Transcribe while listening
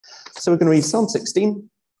So we're going to read Psalm 16,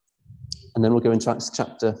 and then we'll go into Acts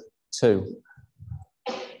chapter 2.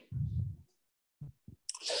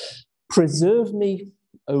 Preserve me,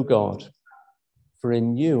 O God, for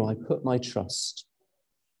in you I put my trust.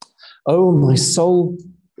 O my soul,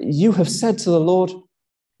 you have said to the Lord,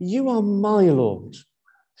 you are my Lord.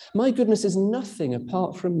 My goodness is nothing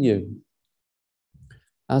apart from you.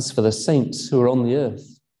 As for the saints who are on the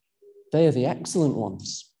earth, they are the excellent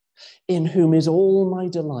ones, in whom is all my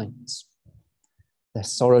delight. Their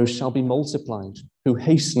sorrows shall be multiplied, who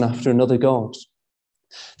hasten after another god.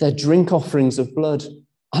 Their drink offerings of blood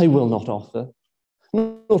I will not offer,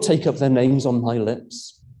 nor take up their names on my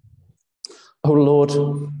lips. O Lord,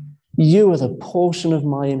 you are the portion of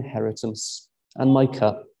my inheritance and my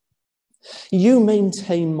cup. You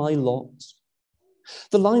maintain my lot.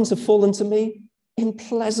 The lines have fallen to me in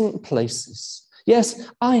pleasant places. Yes,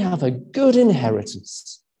 I have a good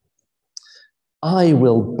inheritance. I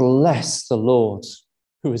will bless the Lord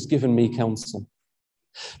who has given me counsel.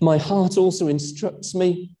 My heart also instructs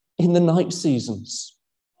me in the night seasons.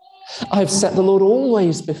 I have set the Lord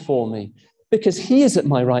always before me. Because he is at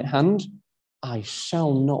my right hand, I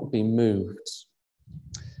shall not be moved.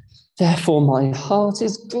 Therefore my heart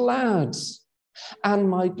is glad, and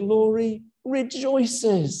my glory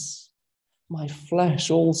rejoices. My flesh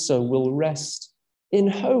also will rest in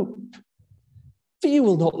hope. For you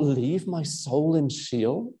will not leave my soul in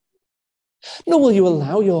Sheol, nor will you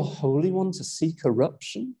allow your Holy One to see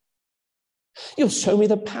corruption. You'll show me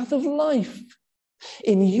the path of life.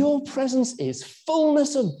 In your presence is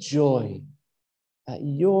fullness of joy. At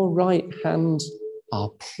your right hand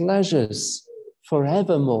are pleasures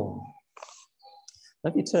forevermore.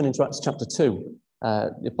 Let me turn into Acts chapter 2.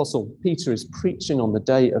 The Apostle Peter is preaching on the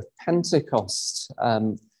day of Pentecost,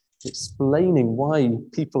 explaining why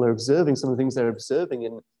people are observing some of the things they're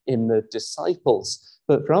observing in the disciples.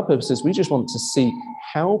 But for our purposes, we just want to see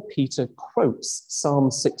how Peter quotes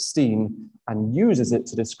Psalm 16 and uses it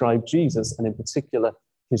to describe Jesus, and in particular,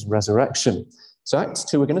 his resurrection. So Acts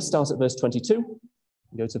 2, we're going to start at verse 22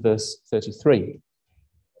 and go to verse 33.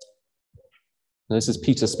 Now, this is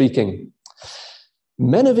Peter speaking.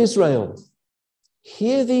 Men of Israel,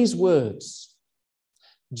 hear these words.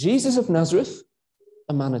 Jesus of Nazareth,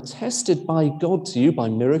 a man attested by God to you by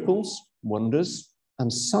miracles, wonders,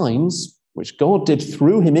 and signs, which God did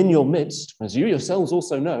through him in your midst, as you yourselves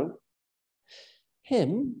also know,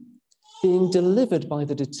 him, being delivered by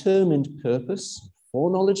the determined purpose,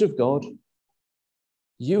 foreknowledge of God,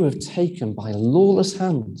 you have taken by lawless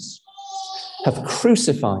hands, have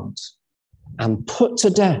crucified and put to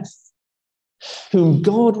death, whom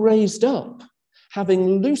God raised up,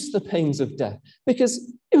 having loosed the pains of death,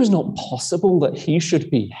 because it was not possible that he should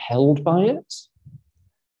be held by it.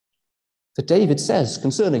 For David says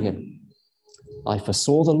concerning him, I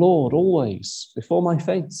foresaw the Lord always before my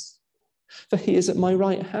face, for he is at my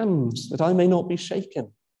right hand, that I may not be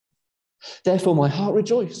shaken. Therefore my heart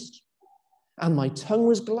rejoiced, and my tongue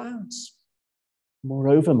was glad.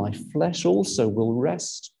 Moreover, my flesh also will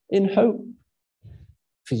rest in hope.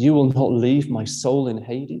 For you will not leave my soul in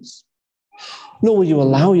Hades, nor will you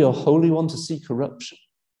allow your Holy One to see corruption.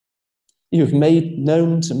 You have made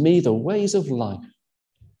known to me the ways of life.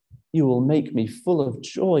 You will make me full of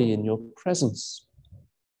joy in your presence.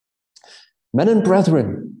 Men and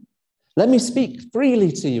brethren, let me speak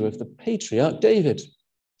freely to you of the patriarch David,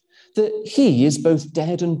 that he is both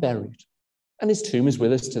dead and buried, and his tomb is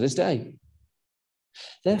with us to this day.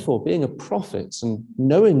 Therefore, being a prophet and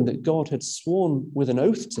knowing that God had sworn with an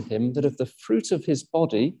oath to him that of the fruit of his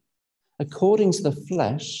body, according to the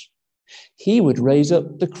flesh, he would raise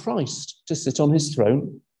up the Christ to sit on his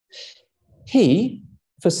throne, he,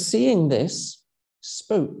 foreseeing this,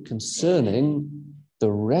 spoke concerning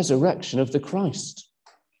the resurrection of the Christ,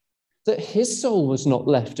 that his soul was not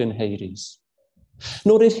left in Hades,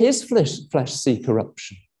 nor did his flesh see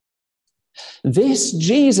corruption. This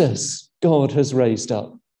Jesus God has raised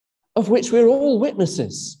up, of which we're all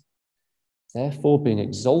witnesses. Therefore, being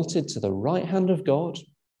exalted to the right hand of God,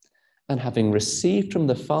 and having received from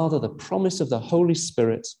the Father the promise of the Holy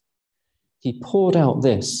Spirit, he poured out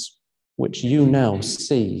this, which you now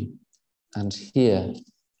see and hear.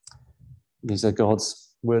 These are God's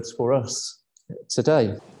words for us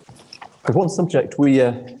today. There's one subject we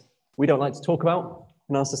don't like to talk about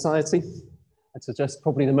in our society. I'd suggest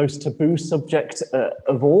probably the most taboo subject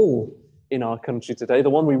of all in our country today, the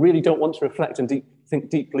one we really don't want to reflect and think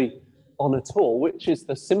deeply on at all, which is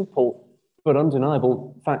the simple but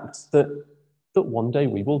undeniable fact that one day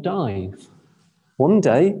we will die. One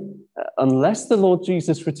day, unless the Lord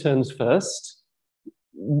Jesus returns first,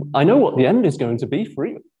 I know what the end is going to be for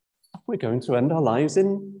you. We're going to end our lives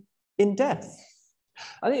in in death.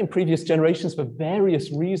 I think in previous generations, for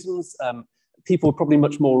various reasons, people were probably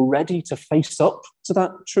much more ready to face up to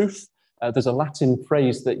that truth. There's a Latin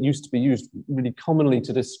phrase that used to be used really commonly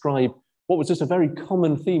to describe what was just a very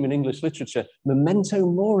common theme in English literature: memento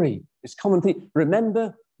mori. This common theme: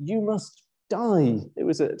 remember, you must die. It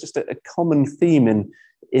was just a common theme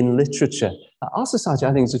in literature. Our society,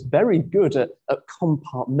 I think, is just very good at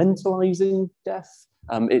compartmentalizing death.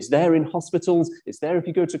 It's there in hospitals. It's there if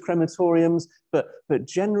you go to crematoriums. But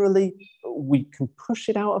generally, we can push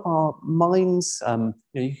it out of our minds.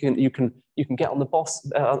 You can get on the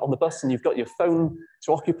bus and you've got your phone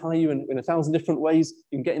to occupy you in 1,000 different ways.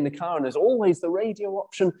 You can get in the car and there's always the radio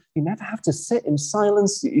option. You never have to sit in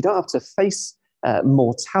silence. You don't have to face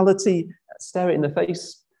mortality, stare it in the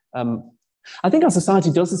face. I think our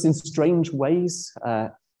society does this in strange ways.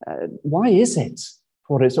 Why is it?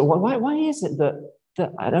 Why is it that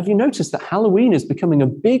have you noticed that Halloween is becoming a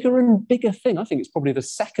bigger and bigger thing? I think it's probably the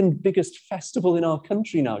second biggest festival in our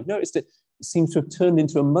country now. You noticed it seems to have turned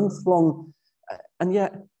into a month-long, and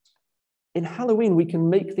yet in Halloween we can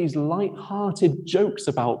make these light-hearted jokes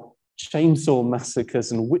about chainsaw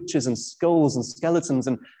massacres and witches and skulls and skeletons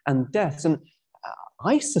and deaths. And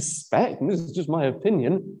I suspect, and this is just my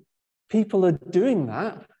opinion, people are doing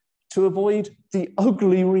that to avoid the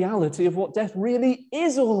ugly reality of what death really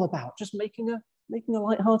is all about, just making a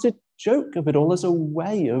light-hearted joke of it all as a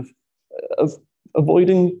way of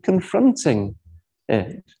avoiding confronting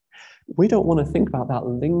it. We don't want to think about that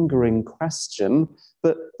lingering question,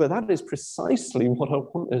 but that is precisely what I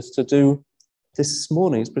want us to do this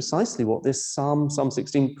morning. It's precisely what this Psalm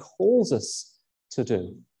 16 calls us to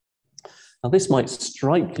do. Now, this might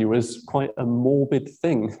strike you as quite a morbid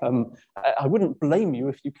thing. I wouldn't blame you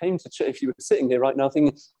if you came to church, if you were sitting here right now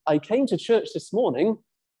thinking, I came to church this morning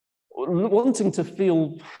wanting to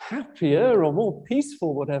feel happier or more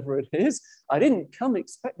peaceful, whatever it is. I didn't come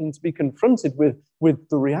expecting to be confronted with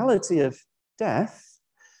the reality of death.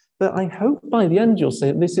 But I hope by the end you'll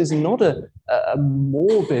say this is not a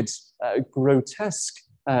morbid, grotesque,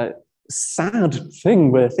 sad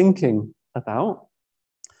thing we're thinking about.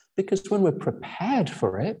 Because when we're prepared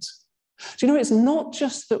for it, it's not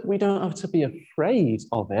just that we don't have to be afraid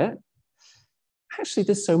of it. Actually,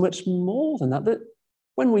 there's so much more than that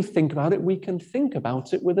when we think about it, we can think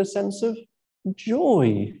about it with a sense of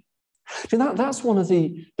joy. That's one of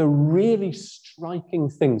the really striking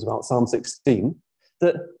things about Psalm 16,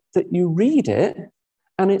 that you read it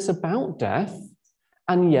and it's about death,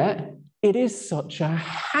 and yet it is such a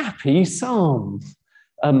happy psalm.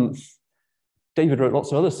 David wrote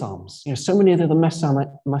lots of other psalms. So many of the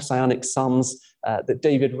messianic psalms that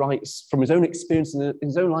David writes from his own experience in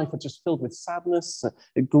his own life are just filled with sadness,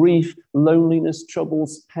 grief, loneliness,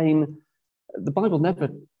 troubles, pain. The Bible never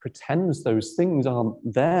pretends those things aren't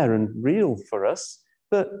there and real for us,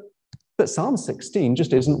 but Psalm 16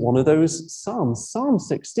 just isn't one of those psalms. Psalm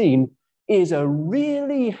 16 is a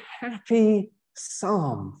really happy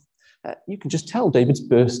psalm. You can just tell David's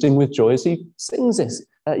bursting with joy as he sings this.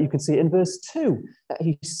 You can see it in verse 2.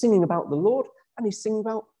 He's singing about the Lord, and he's singing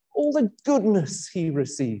about all the goodness he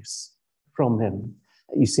receives from him.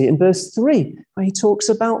 You see it in verse 3, where he talks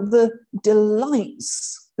about the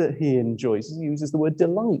delights that he enjoys. He uses the word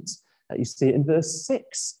delight. You see it in verse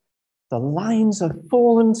 6. The lines have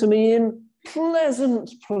fallen to me in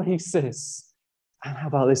pleasant places. And how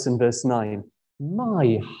about this in verse 9?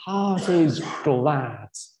 My heart is glad.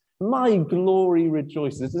 My glory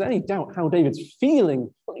rejoices. If there's any doubt how David's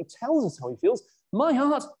feeling, well, he tells us how he feels. My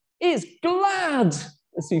heart is glad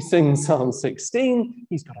as he sings Psalm 16.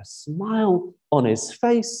 He's got a smile on his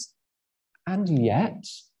face. And yet,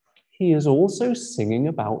 he is also singing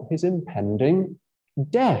about his impending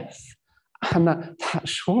death. And that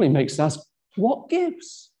surely makes us ask, what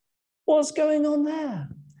gives? What's going on there?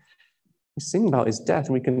 He's singing about his death,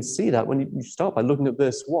 and we can see that when you start by looking at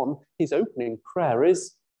verse 1, his opening prayer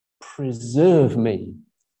is, preserve me,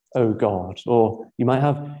 O God. Or you might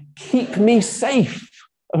have, keep me safe,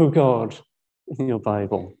 O God, in your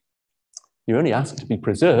Bible. You only ask to be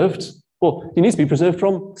preserved. Well, you need to be preserved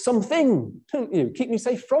from something, don't you? Keep me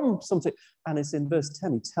safe from something. And it's in verse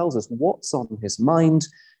 10, he tells us what's on his mind.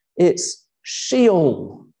 It's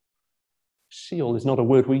Sheol. Sheol is not a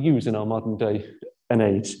word we use in our modern day and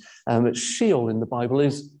age. Sheol in the Bible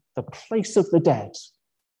is the place of the dead,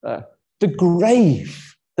 the grave.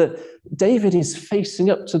 That David is facing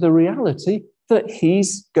up to the reality that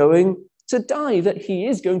he's going to die, that he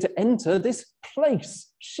is going to enter this place,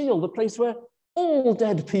 Sheol, the place where all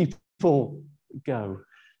dead people go.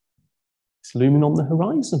 It's looming on the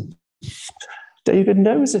horizon. David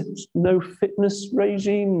knows it. No fitness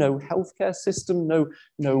regime, no healthcare system, no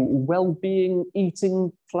well-being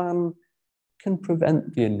eating plan can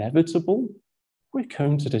prevent the inevitable. We're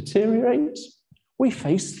going to deteriorate. We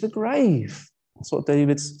face the grave. That's what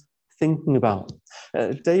David's thinking about.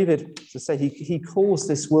 David, to say, he calls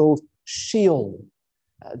this world Sheol,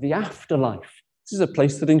 the afterlife. This is a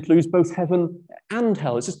place that includes both heaven and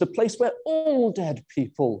hell. It's just a place where all dead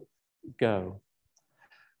people go.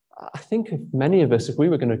 I think of many of us, if we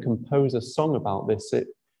were going to compose a song about this, it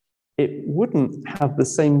wouldn't have the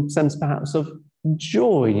same sense perhaps of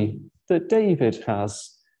joy that David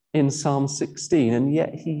has in Psalm 16, and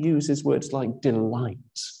yet he uses words like delight,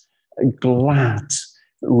 glad,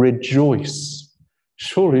 rejoice.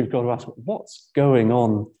 Surely we've got to ask, what's going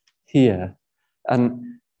on here?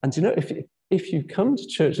 And you know, if you come to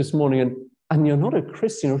church this morning and you're not a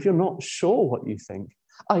Christian, or if you're not sure what you think,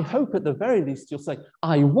 I hope at the very least you'll say,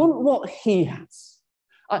 I want what he has.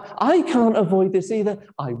 I can't avoid this either.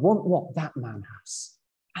 I want what that man has.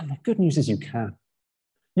 And the good news is you can.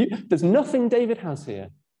 There's nothing David has here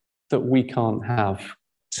that we can't have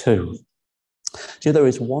too. Do you know, there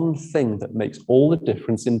is one thing that makes all the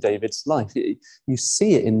difference in David's life. You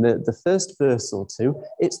see it in the first verse or two.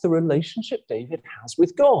 It's the relationship David has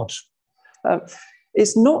with God.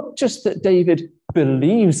 It's not just that David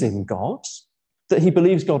believes in God, that he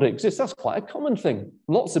believes God exists. That's quite a common thing.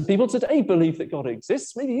 Lots of people today believe that God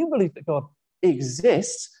exists. Maybe you believe that God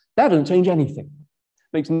exists. That doesn't change anything.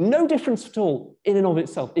 It makes no difference at all in and of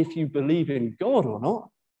itself if you believe in God or not.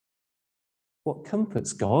 What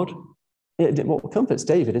comforts God, what comforts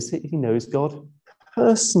David is that he knows God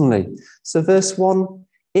personally. So verse 1,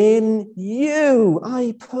 in you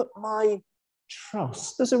I put my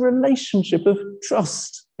trust. There's a relationship of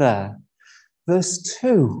trust there. Verse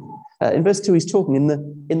 2, in verse 2 he's talking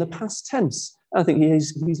in the past tense. I think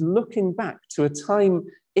he's looking back to a time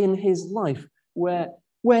in his life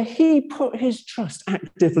where he put his trust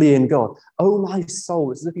actively in God. Oh, my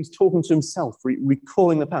soul, it's as if he's talking to himself,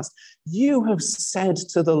 recalling the past. You have said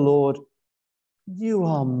to the Lord, you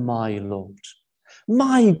are my Lord.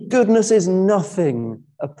 My goodness is nothing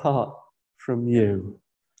apart from you.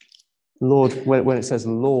 Lord, when it says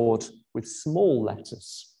Lord with small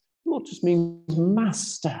letters, Lord just means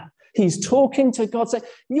master. He's talking to God, saying,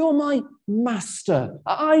 you're my master.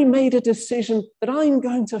 I made a decision that I'm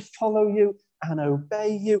going to follow you and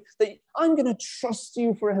obey you, that I'm going to trust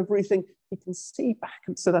you for everything. He can see back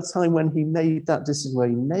to that time when he made that decision, where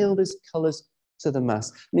he nailed his colours to the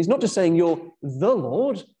mast. And he's not just saying, you're the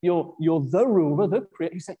Lord, you're the ruler, the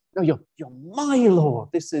creator. He's saying, no, you're my Lord.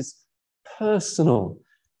 This is personal.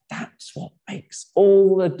 That's what makes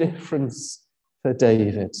all the difference for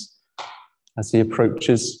David as he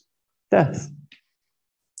approaches death.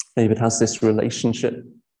 David has this relationship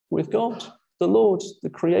with God, the Lord, the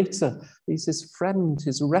creator. He's his friend,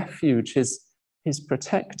 his refuge, his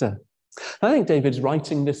protector. I think David's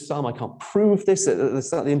writing this psalm. I can't prove this.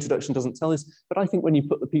 The introduction doesn't tell us, but I think when you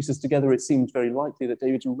put the pieces together, it seems very likely that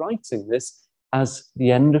David's writing this as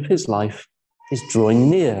the end of his life is drawing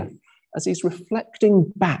near, as he's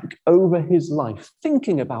reflecting back over his life,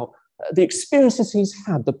 thinking about the experiences he's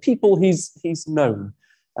had, the people he's known.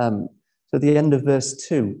 So at the end of verse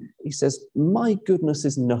 2, he says, my goodness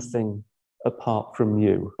is nothing apart from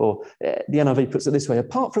you. Or the NIV puts it this way,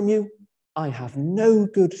 apart from you, I have no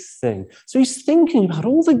good thing. So he's thinking about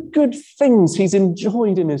all the good things he's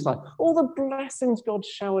enjoyed in his life, all the blessings God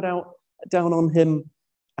showered down on him,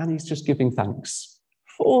 and he's just giving thanks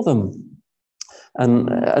for them. And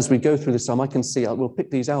as we go through the psalm, I can see, we'll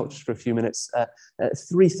pick these out just for a few minutes,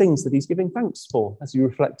 3 things that he's giving thanks for as he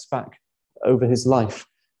reflects back over his life.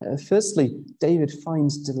 Firstly, David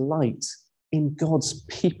finds delight in God's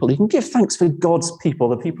people. He can give thanks for God's people,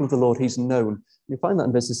 the people of the Lord he's known. You find that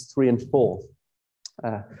in verses 3 and 4.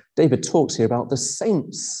 David talks here about the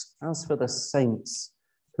saints. As for the saints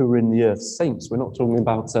who are in the earth, saints, we're not talking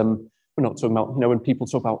about, when people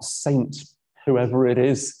talk about saint, whoever it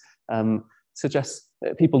is, suggests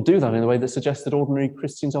people do that in a way that suggests that ordinary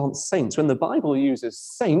Christians aren't saints. When the Bible uses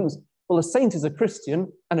saints, well, a saint is a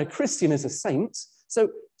Christian and a Christian is a saint.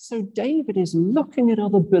 So David is looking at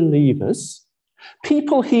other believers,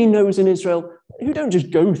 people he knows in Israel who don't just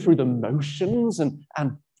go through the motions and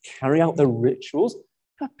carry out the rituals,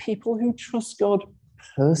 but people who trust God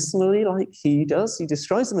personally like he does. He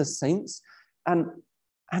describes them as saints, and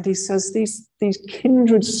he says, these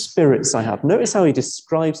kindred spirits I have. Notice how he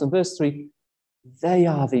describes them. Verse 3, they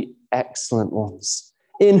are the excellent ones,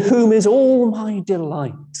 in whom is all my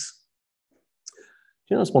delight.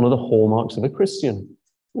 You know, that's one of the hallmarks of a Christian,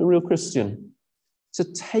 a real Christian, to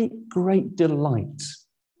take great delight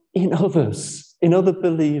in others, in other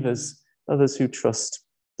believers, others who trust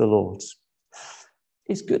the Lord.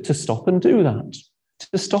 It's good to stop and do that,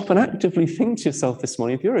 to stop and actively think to yourself this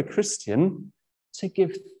morning, if you're a Christian, to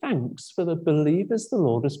give thanks for the believers the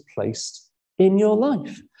Lord has placed in your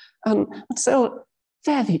life. And say, oh,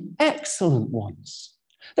 they're the excellent ones.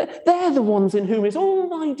 They're the ones in whom is all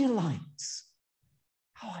my delights.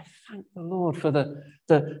 Oh, I thank the Lord for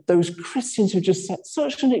those Christians who just set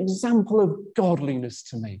such an example of godliness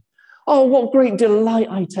to me. Oh, what great delight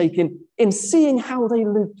I take in seeing how they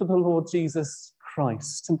live for the Lord Jesus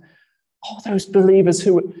Christ. And those believers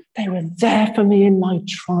they were there for me in my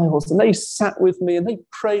trials, and they sat with me and they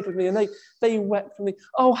prayed with me and they wept for me.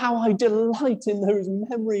 Oh, how I delight in those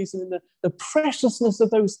memories and in the preciousness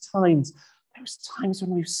of those times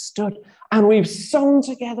when we've stood and we've sung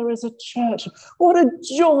together as a church. What a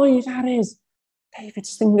joy that is.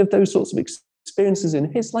 David's thinking of those sorts of experiences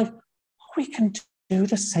in his life. We can do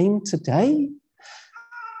the same today.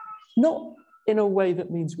 Not in a way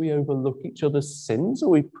that means we overlook each other's sins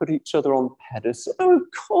or we put each other on pedestals. No, of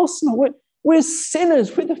course not. We're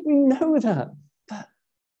sinners. We know that. But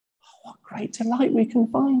what great delight we can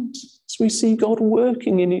find as we see God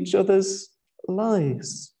working in each other's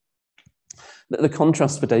lives. The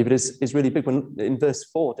contrast for David is really big. When in verse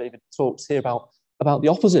 4, David talks here about the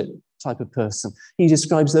opposite type of person. He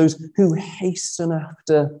describes those who hasten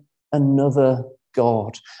after another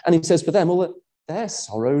god. And he says for them, well, their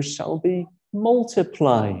sorrows shall be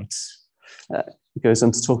multiplied. He goes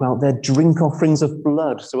on to talk about their drink offerings of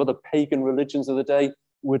blood. So other pagan religions of the day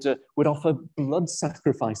would offer blood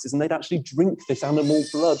sacrifices, and they'd actually drink this animal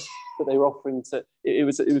blood that they were offering to. It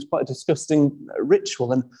was quite a disgusting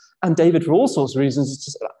ritual, and David, for all sorts of reasons, is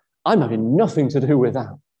just, I'm having nothing to do with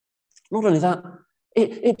that. Not only that,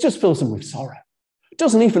 it just fills them with sorrow. It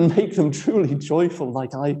doesn't even make them truly joyful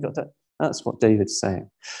like I got. That's what David's saying.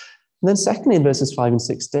 And then secondly, in verses 5 and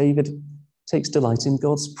 6, David takes delight in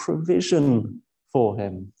God's provision for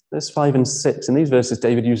him. Verse 5 and 6, in these verses,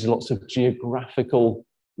 David uses lots of geographical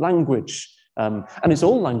language. And it's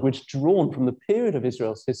all language drawn from the period of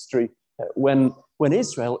Israel's history when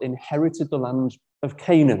Israel inherited the land of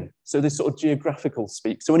Canaan. So this sort of geographical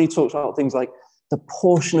speak. So when he talks about things like the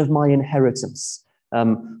portion of my inheritance,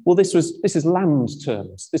 this is land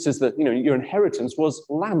terms. This is your inheritance was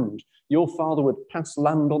land. Your father would pass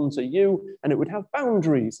land on to you, and it would have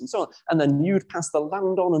boundaries and so on. And then you'd pass the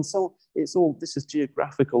land on, and so on. This is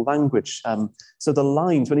geographical language. So the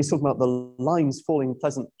lines, when he's talking about the lines falling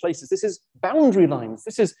pleasant places, this is boundary lines.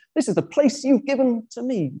 This is the place you've given to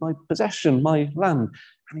me, my possession, my land.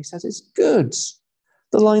 And he says it's good.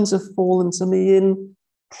 The lines have fallen to me in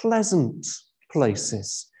pleasant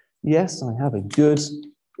places. Yes, I have a good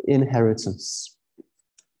inheritance.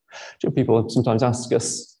 People sometimes ask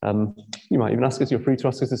us, you might even ask us, you're free to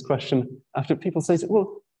ask us this question after people say,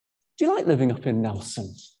 well, do you like living up in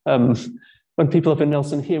Nelson? When people up in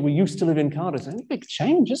Nelson hear, we used to live in Cardiff, it's a big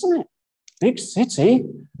change, isn't it? Big city.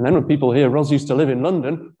 And then when people hear, Ros used to live in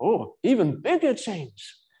London, even bigger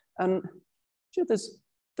change. And there's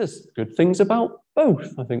good things about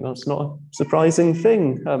both. I think that's not a surprising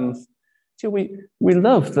thing. We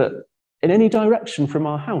love that in any direction from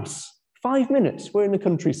our house, 5 minutes, we're in the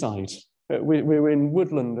countryside. We're in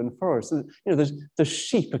woodland and forest. There's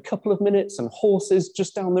sheep a couple of minutes and horses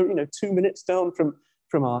just down the, 2 minutes down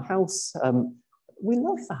from our house. We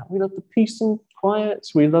love that. We love the peace and quiet.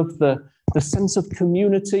 We love the sense of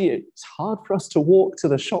community. It's hard for us to walk to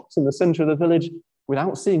the shops in the centre of the village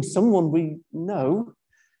without seeing someone we know.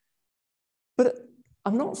 But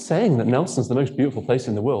I'm not saying that Nelson's the most beautiful place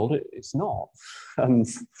in the world. It's not.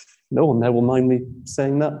 No one there will mind me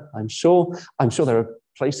saying that, I'm sure. I'm sure there are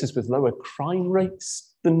places with lower crime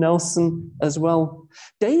rates than Nelson as well.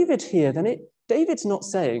 David here, David's not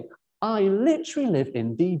saying, I literally live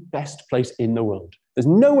in the best place in the world. There's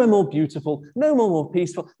nowhere more beautiful, no more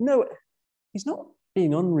peaceful. No, he's not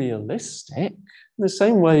being unrealistic in the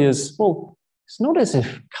same way as, it's not as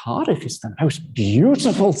if Cardiff is the most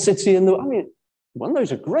beautiful city in the world. One of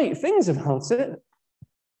those are great things about it.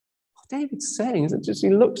 What David's saying is that just he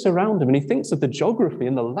looks around him and he thinks of the geography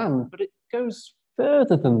and the land, but it goes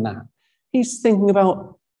further than that. He's thinking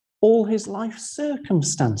about all his life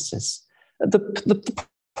circumstances, the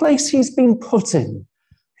place he's been put in.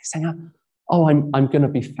 He's saying, I'm going to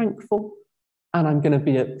be thankful and I'm going to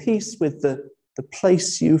be at peace with the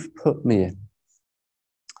place you've put me in.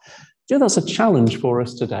 That's a challenge for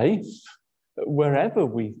us today. Wherever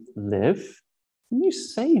we live, can you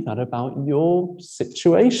say that about your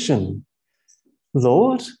situation?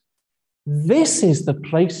 Lord, this is the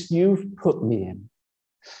place you've put me in.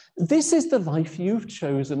 This is the life you've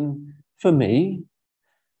chosen for me.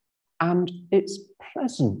 and it's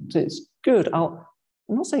pleasant, it's good. I'm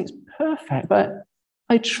not saying it's perfect, but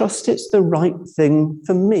I trust it's the right thing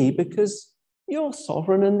for me because you're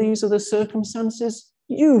sovereign and these are the circumstances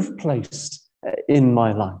you've placed in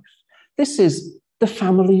my life. This is the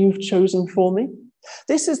family you've chosen for me.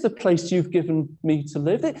 This is the place you've given me to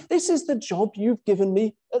live. This is the job you've given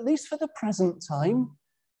me, at least for the present time.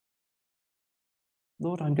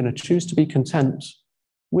 Lord, I'm going to choose to be content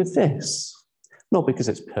with this. Not because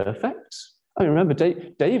it's perfect. I remember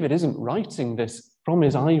David isn't writing this from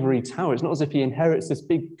his ivory tower. It's not as if he inherits this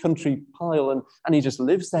big country pile and he just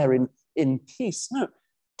lives there in peace. No,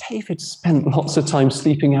 David spent lots of time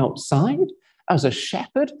sleeping outside as a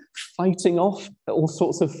shepherd, fighting off all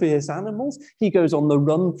sorts of fierce animals. He goes on the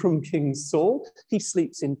run from King Saul. He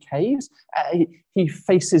sleeps in caves. He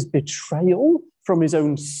faces betrayal from his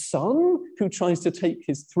own son, who tries to take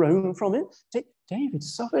his throne from him. David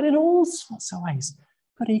suffered in all sorts of ways.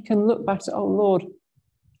 But he can look back to, oh,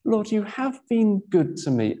 Lord, you have been good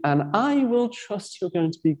to me, and I will trust you're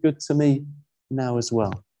going to be good to me now as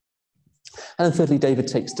well. And then thirdly, David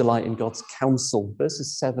takes delight in God's counsel,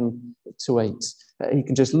 verses 7 to 8. He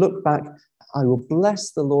can just look back, I will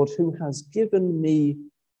bless the Lord who has given me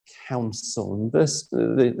counsel. In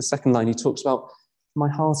the second line, he talks about, my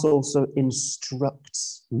heart also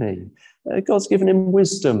instructs me. God's given him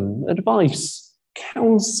wisdom, advice,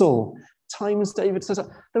 counsel. Times, David says,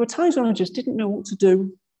 there were times when I just didn't know what to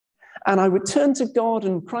do. And I would turn to God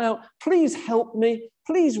and cry out, please help me,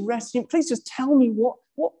 please rescue me, please just tell me what,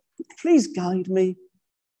 please guide me.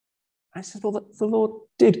 I said, well, the Lord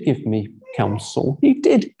did give me counsel. He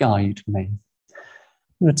did guide me.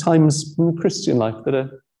 There are times in the Christian life that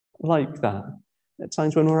are like that. At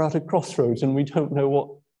times when we're at a crossroads and we don't know what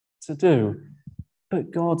to do.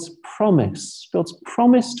 But God's promise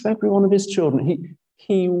to every one of his children,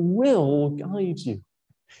 he will guide you.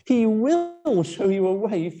 He will show you a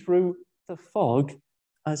way through the fog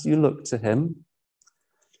as you look to him.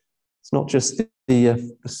 It's not just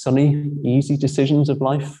the sunny, easy decisions of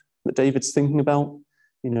life that David's thinking about.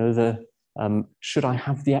 You know, should I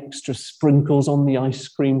have the extra sprinkles on the ice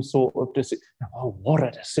cream sort of decision? Oh, what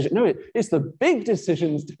a decision. No, it's the big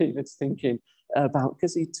decisions David's thinking about,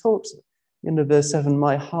 because he talks in verse 7,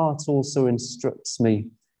 my heart also instructs me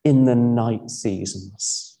in the night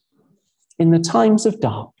seasons, in the times of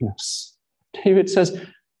darkness. David says,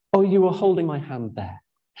 oh, you were holding my hand there.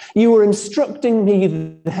 You were instructing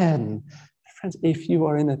me then. Friends, if you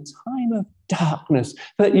are in a time of darkness,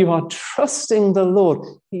 that you are trusting the Lord,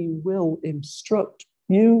 he will instruct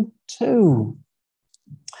you too.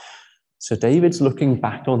 So David's looking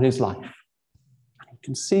back on his life. You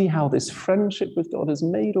can see how this friendship with God has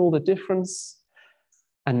made all the difference.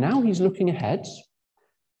 And now he's looking ahead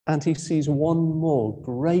and he sees one more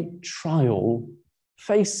great trial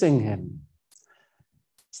facing him.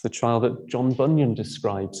 It's the trial that John Bunyan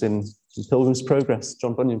describes in Pilgrim's Progress.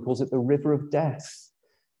 John Bunyan calls it the river of death.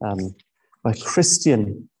 Where a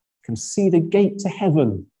Christian can see the gate to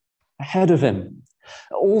heaven ahead of him.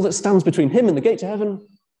 All that stands between him and the gate to heaven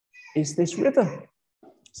is this river.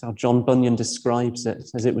 That's how John Bunyan describes it. He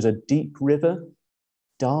says it was a deep river,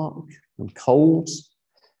 dark and cold,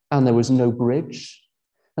 and there was no bridge.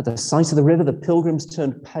 At the sight of the river, the pilgrims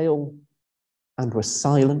turned pale and were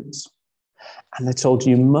silent. And they're told,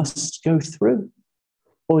 you must go through,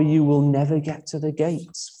 or you will never get to the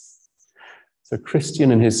gates. So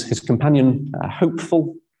Christian and his companion,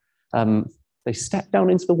 hopeful, they step down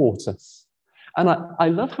into the water. And I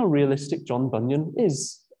love how realistic John Bunyan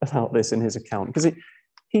is about this in his account, because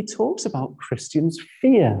he talks about Christian's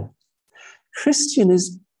fear. Christian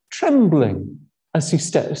is trembling as he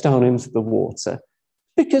steps down into the water,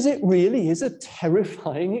 because it really is a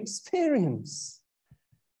terrifying experience.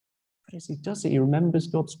 But as he does it, he remembers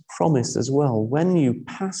God's promise as well. When you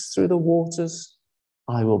pass through the waters,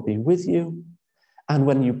 I will be with you. And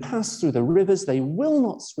when you pass through the rivers, they will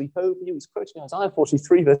not sweep over you. He's quoting Isaiah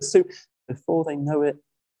 43, verse 2. Before they know it,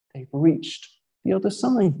 they've reached the other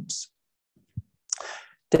side.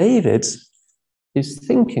 David is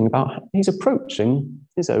thinking about, he's approaching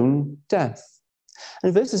his own death. And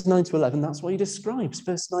in verses 9 to 11, that's what he describes.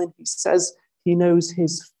 Verse 9, he says he knows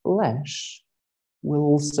his flesh will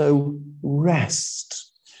also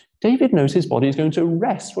rest. David knows his body is going to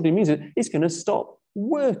rest. What he means is it's going to stop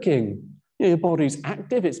working. You know, your body's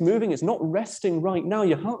active, it's moving, it's not resting right now,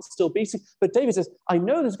 your heart's still beating. But David says, I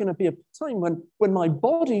know there's going to be a time when my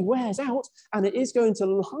body wears out and it is going to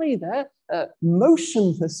lie there,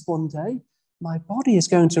 motionless one day. My body is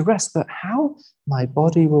going to rest. But how? My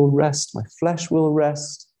body will rest, my flesh will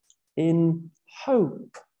rest in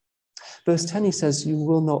hope. Verse 10, he says, you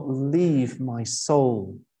will not leave my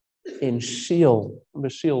soul in Sheol. Remember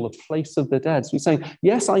Sheol, the place of the dead. So he's saying,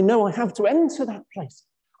 yes, I know I have to enter that place.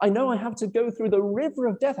 I know I have to go through the river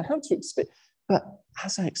of death. I have to experience, but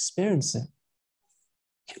as I experience it,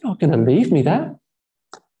 you're not going to leave me there.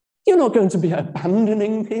 You're not going to be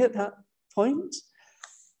abandoning me at that point.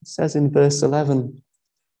 It says in verse 11,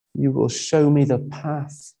 you will show me the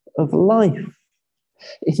path of life.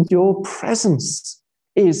 In your presence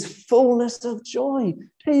is fullness of joy.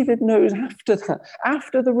 David knows after that,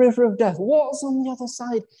 after the river of death, what's on the other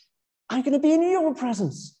side? I'm going to be in your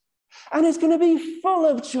presence. And it's going to be full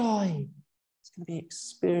of joy. It's going to be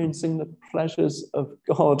experiencing the pleasures of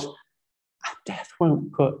God. And death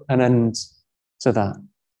won't put an end to that.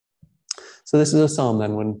 So this is a psalm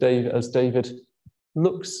then when as David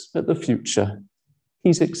looks at the future,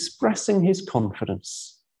 he's expressing his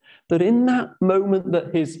confidence that in that moment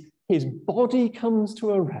that his body comes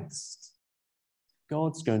to a rest,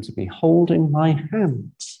 God's going to be holding my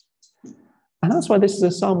hand. And that's why this is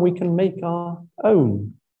a psalm we can make our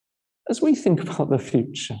own. As we think about the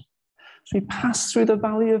future, as we pass through the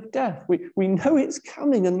valley of death, we know it's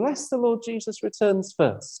coming unless the Lord Jesus returns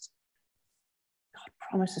first. God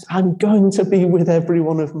promises, I'm going to be with every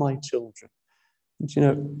one of my children.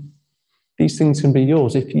 And these things can be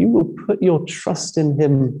yours if you will put your trust in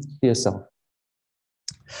him for yourself.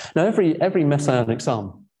 Now, every messianic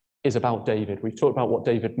psalm is about David. We've talked about what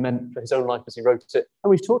David meant for his own life as he wrote it, and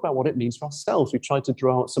we've talked about what it means for ourselves. We've tried to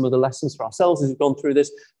draw out some of the lessons for ourselves as we've gone through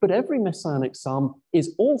this, but every messianic psalm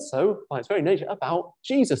is also, by its very nature, about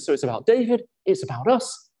Jesus. So it's about David, it's about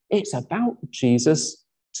us, it's about Jesus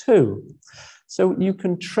too. So you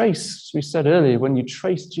can trace, as we said earlier, when you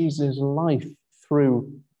trace Jesus' life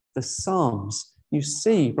through the Psalms, you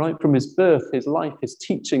see right from his birth, his life, his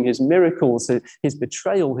teaching, his miracles, his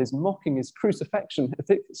betrayal, his mocking, his crucifixion,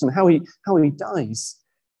 and how he dies.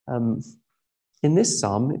 In this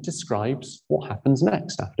psalm, it describes what happens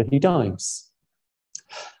next after he dies.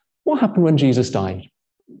 What happened when Jesus died?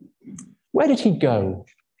 Where did he go?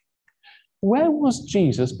 Where was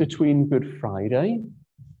Jesus between Good Friday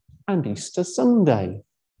and Easter Sunday?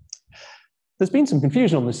 There's been some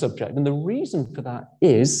confusion on this subject, and the reason for that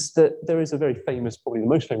is that there is a very famous, probably the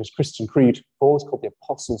most famous Christian creed of all, it's called the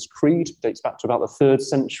Apostles' Creed. It dates back to about the 3rd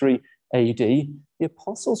century AD. The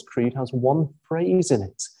Apostles' Creed has one phrase in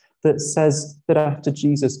it that says that after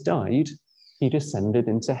Jesus died, he descended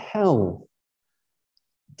into hell.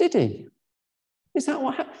 Did he? Is that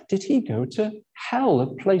what happened? Did he go to hell,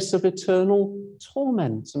 a place of eternal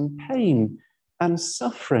torment and pain and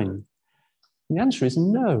suffering? And the answer is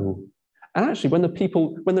no. And actually, when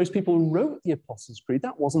those people wrote the Apostles' Creed,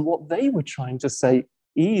 that wasn't what they were trying to say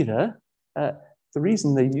either. The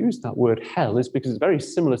reason they used that word hell is because it's very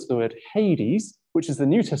similar to the word Hades, which is the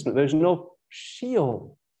New Testament version of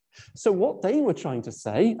Sheol. So what they were trying to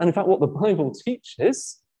say, and in fact what the Bible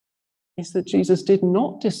teaches, is that Jesus did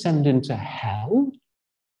not descend into hell,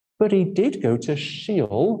 but he did go to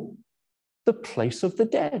Sheol, the place of the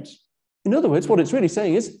dead. In other words, what it's really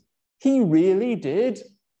saying is, he really did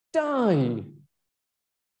die.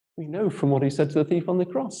 We know from what he said to the thief on the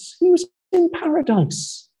cross, he was in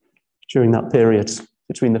paradise during that period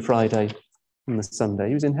between the Friday and the Sunday.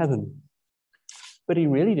 He was in heaven. But he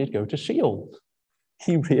really did go to Sheol.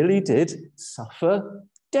 He really did suffer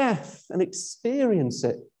death and experience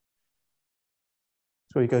it.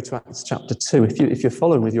 So we go to Acts chapter 2. If you're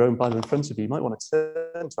following with your own Bible in front of you, you might want to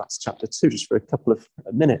turn to Acts chapter 2 just for a couple of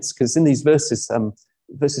minutes, because in these verses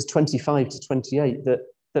 25 to 28,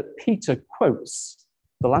 that Peter quotes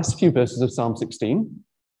the last few verses of Psalm 16,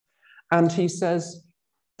 and he says,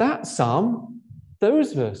 that psalm,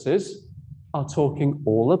 those verses are talking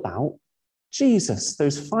all about Jesus.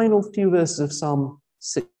 Those final few verses of Psalm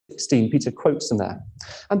 16, Peter quotes them there.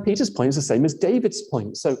 And Peter's point is the same as David's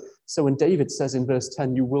point. So when David says in verse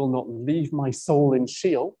 10, you will not leave my soul in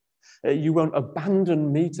Sheol, you won't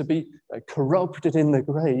abandon me to be corrupted in the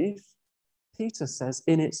grave, Peter says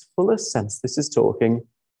in its fullest sense, this is talking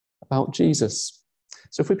about Jesus.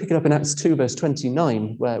 So if we pick it up in Acts 2, verse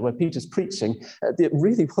 29, where Peter's preaching,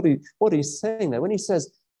 really what he's saying there, when he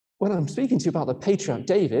says, when I'm speaking to you about the patriarch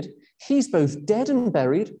David, he's both dead and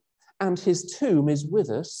buried, and his tomb is with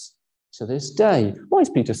us to this day. Why is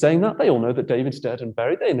Peter saying that? They all know that David's dead and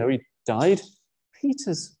buried. They know he died.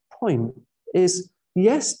 Peter's point is,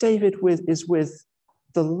 yes, David is with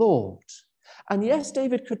the Lord. And yes,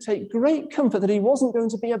 David could take great comfort that he wasn't going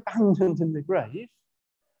to be abandoned in the grave.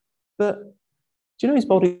 But do you know his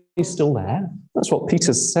body is still there? That's what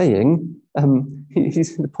Peter's saying.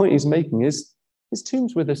 The point he's making is his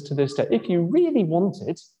tomb's with us to this day. If you really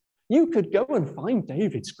wanted, you could go and find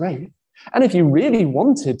David's grave. And if you really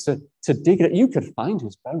wanted to dig it, you could find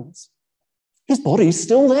his bones. His body's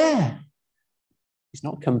still there. He's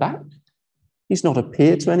not come back. He's not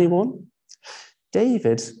appeared to anyone.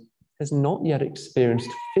 David has not yet experienced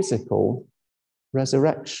physical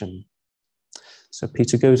resurrection. So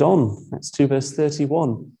Peter goes on. That's 2 verse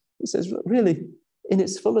 31. He says, really, in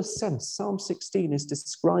its fullest sense, Psalm 16 is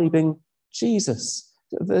describing Jesus.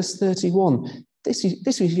 Verse 31, this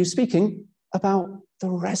is you speaking about the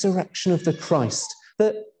resurrection of the Christ,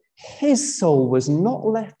 that his soul was not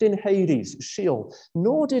left in Hades, Sheol,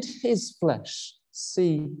 nor did his flesh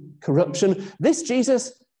see corruption. This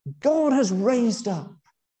Jesus, God has raised up.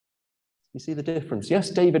 You see the difference? Yes,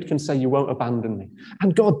 David can say, you won't abandon me.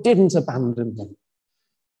 And God didn't abandon him.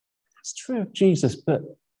 That's true of Jesus, but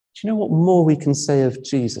do you know what more we can say of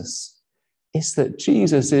Jesus? It's that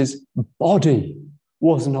Jesus' body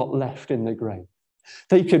was not left in the grave.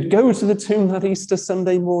 They could go to the tomb that Easter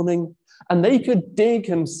Sunday morning and they could dig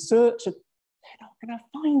and search, and they're not going to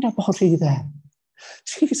find a body there.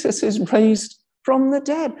 Jesus is raised from the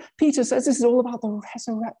dead. Peter says this is all about the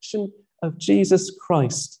resurrection of Jesus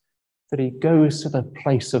Christ, that he goes to the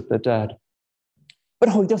place of the dead. But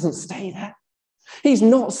he doesn't stay there. He's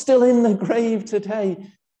not still in the grave today.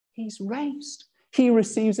 He's raised. He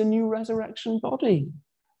receives a new resurrection body.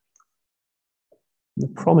 The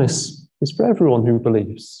promise is for everyone who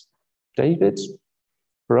believes. David,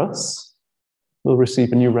 for us, will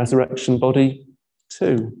receive a new resurrection body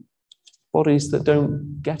too. Bodies that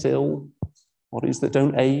don't get ill, bodies that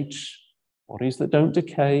don't age, bodies that don't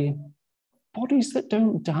decay, bodies that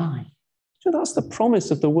don't die. So that's the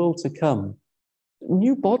promise of the world to come.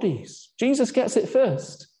 New bodies. Jesus gets it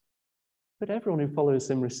first, but everyone who follows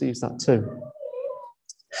him receives that too.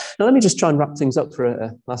 Now, let me just try and wrap things up for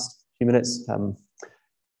a last few minutes.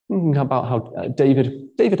 About how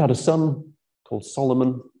David had a son called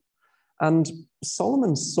Solomon, and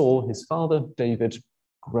Solomon saw his father David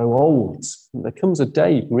grow old. And there comes a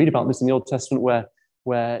day, you can read about this in the Old Testament,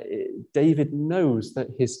 where David knows that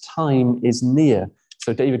his time is near.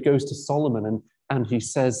 So David goes to Solomon and he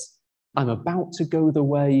says, I'm about to go the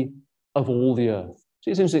way of all the earth.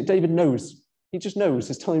 So it's interesting, David knows, he just knows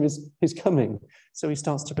his time is coming. So he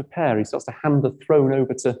starts to prepare, he starts to hand the throne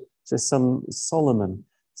over to son Solomon.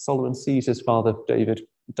 Solomon sees his father David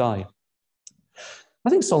die. I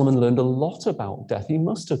think Solomon learned a lot about death. He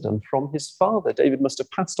must have done from his father. David must have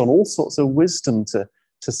passed on all sorts of wisdom to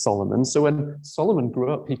Solomon. So when Solomon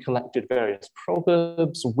grew up, he collected various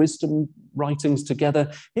proverbs, wisdom writings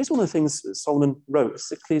together. Here's one of the things that Solomon wrote,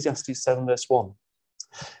 Ecclesiastes 7 verse 1.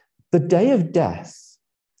 The day of death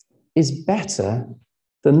is better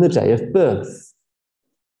than the day of birth.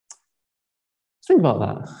 Think about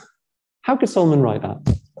that. How could Solomon write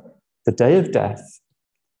that? The day of death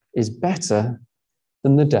is better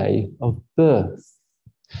than the day of birth.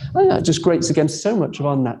 I think that just grates against so much of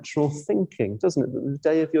our natural thinking, doesn't it? That the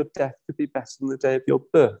day of your death could be better than the day of your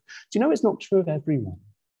birth. Do you know it's not true of everyone?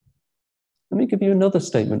 Let me give you another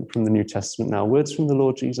statement from the New Testament now, words from the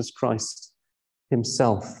Lord Jesus Christ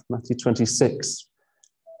himself, Matthew 26,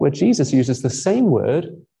 where Jesus uses the same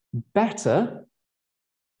word, better,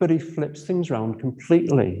 but he flips things around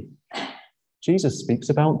completely. Jesus speaks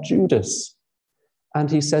about Judas,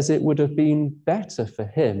 and he says it would have been better for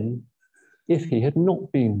him if he had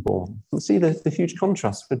not been born. And see the huge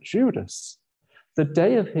contrast for Judas. The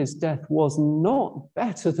day of his death was not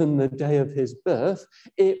better than the day of his birth.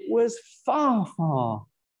 It was far, far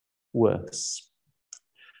worse.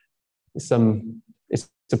 It's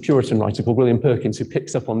a Puritan writer called William Perkins who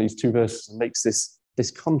picks up on these two verses and makes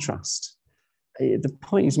this contrast. The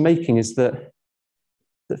point he's making is that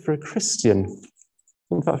for a Christian,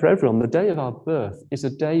 in fact for everyone, the day of our birth is a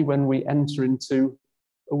day when we enter into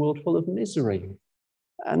a world full of misery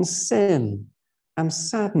and sin and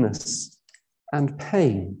sadness and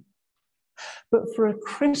pain. But for a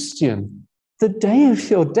Christian, the day of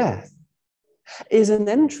your death is an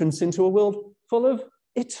entrance into a world full of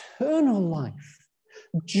eternal life,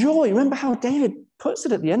 joy. Remember how David puts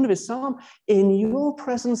it at the end of his psalm, in your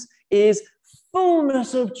presence is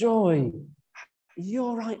fullness of joy.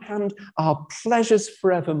 Your right hand are pleasures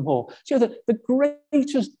forevermore. So the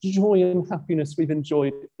greatest joy and happiness we've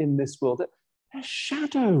enjoyed in this world, they're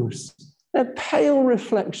shadows. They're pale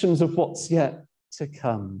reflections of what's yet to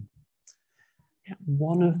come. Yet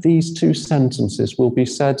one of these two sentences will be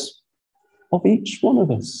said of each one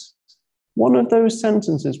of us. One of those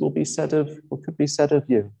sentences will be said of, or could be said of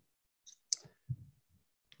you.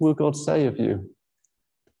 Will God say of you,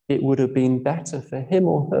 it would have been better for him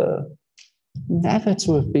or her never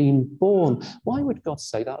to have been born? Why would God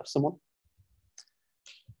say that of someone?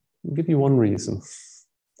 I'll give you one reason.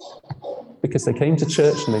 Because they came to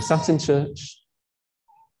church and they sat in church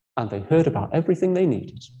and they heard about everything they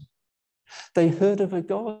needed. They heard of a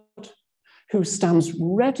God who stands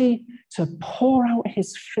ready to pour out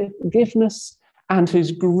his forgiveness and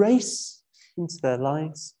his grace into their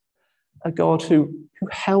lives. A God who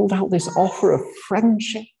held out this offer of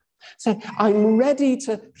friendship, said, I'm ready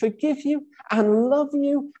to forgive you and love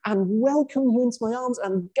you and welcome you into my arms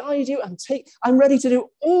and guide you and I'm ready to do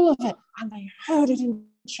all of it. And they heard it in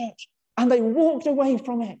church and they walked away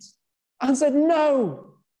from it and said,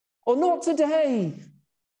 no, or not today.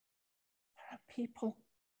 There are people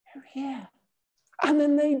who hear and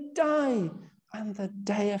then they die. And the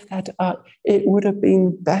day of their death, it would have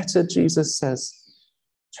been better, Jesus says,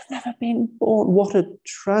 to have never been born. What a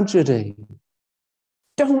tragedy.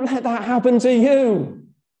 Don't let that happen to you.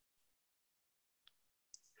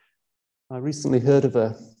 I recently read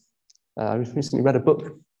a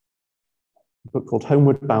book called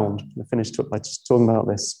Homeward Bound. I finished it by just talking about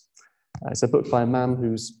this. It's a book by a man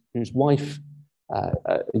whose wife, at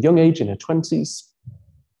a young age in her 20s,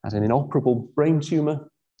 had an inoperable brain tumour.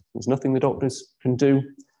 There's nothing the doctors can do.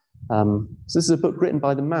 So this is a book written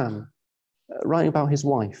by the man, writing about his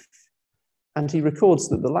wife. And he records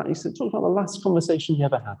that he talks about the last conversation he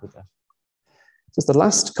ever had with her. Just the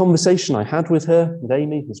last conversation I had with her, with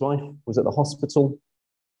Amy, his wife, was at the hospital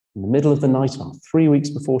in the middle of the night, about 3 weeks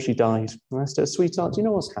before she died. And I asked her, sweetheart, do you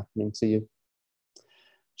know what's happening to you?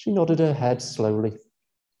 She nodded her head slowly,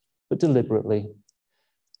 but deliberately.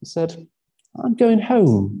 She said, I'm going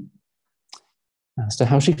home. I asked her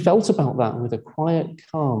how she felt about that. With a quiet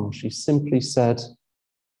calm, she simply said,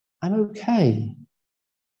 I'm okay.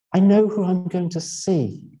 I know who I'm going to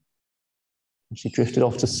see. And she drifted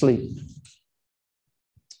off to sleep.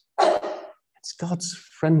 It's God's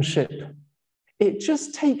friendship. It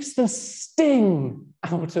just takes the sting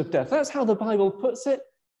out of death. That's how the Bible puts it.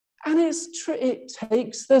 And it's true. It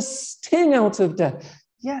takes the sting out of death.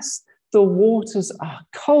 Yes, the waters are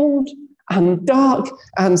cold and dark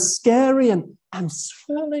and scary and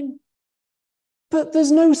swirling. But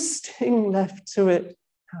there's no sting left to it.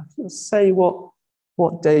 I'll say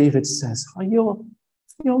what David says. You're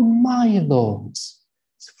my Lord.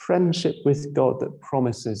 It's friendship with God that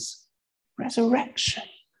promises resurrection.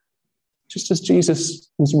 Just as Jesus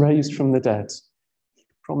was raised from the dead, he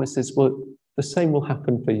promises, well, the same will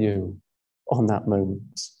happen for you on that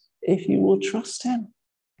moment, if you will trust him.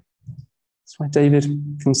 That's why David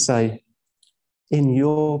can say, in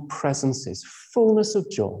your presence is fullness of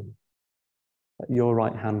joy. At your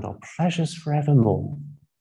right hand are pleasures forevermore.